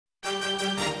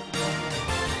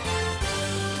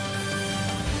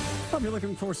if you're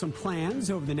looking for some plans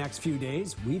over the next few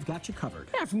days, we've got you covered.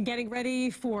 Yeah, from getting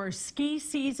ready for ski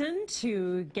season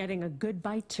to getting a good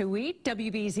bite to eat,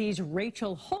 WBZ's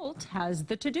Rachel Holt has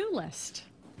the to-do list.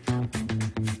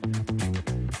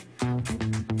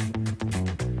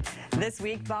 This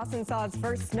week, Boston saw its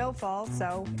first snowfall,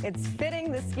 so it's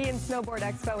fitting the Ski and Snowboard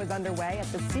Expo is underway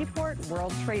at the Seaport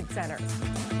World Trade Center.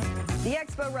 The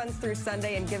expo runs through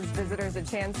Sunday and gives visitors a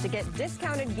chance to get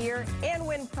discounted gear and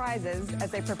win prizes as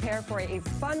they prepare for a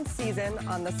fun season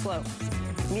on the slopes.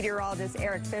 Meteorologists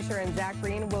Eric Fisher and Zach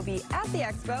Green will be at the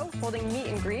expo holding meet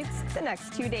and greets the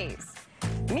next 2 days.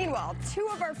 Meanwhile, two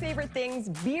of our favorite things,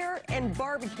 beer and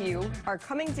barbecue, are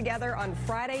coming together on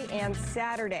Friday and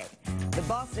Saturday. The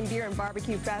Boston Beer and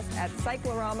Barbecue Fest at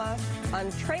Cyclorama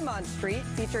on Tremont Street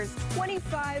features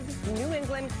 25 New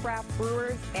England craft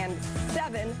brewers and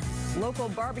 7 local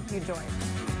barbecue joints.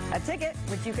 A ticket,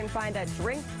 which you can find at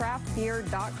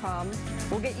drinkcraftbeer.com,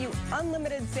 will get you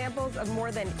unlimited samples of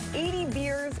more than 80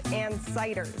 beers and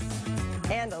ciders.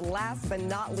 And last but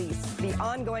not least, the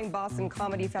ongoing Boston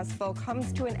Comedy Festival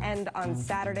comes to an end on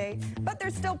Saturday, but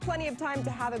there's still plenty of time to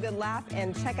have a good laugh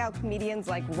and check out comedians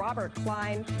like Robert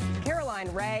Klein, Caroline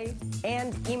Ray,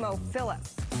 and Emo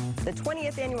Phillips. The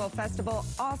 20th annual festival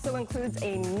also includes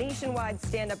a nationwide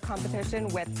stand-up competition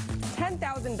with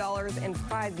 $10,000 in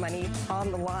prize money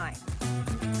on the line.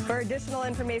 For additional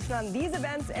information on these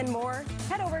events and more,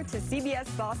 head over to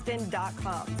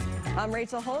cbsboston.com. I'm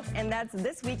Rachel Holt, and that's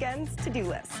this weekend's to-do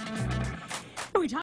list.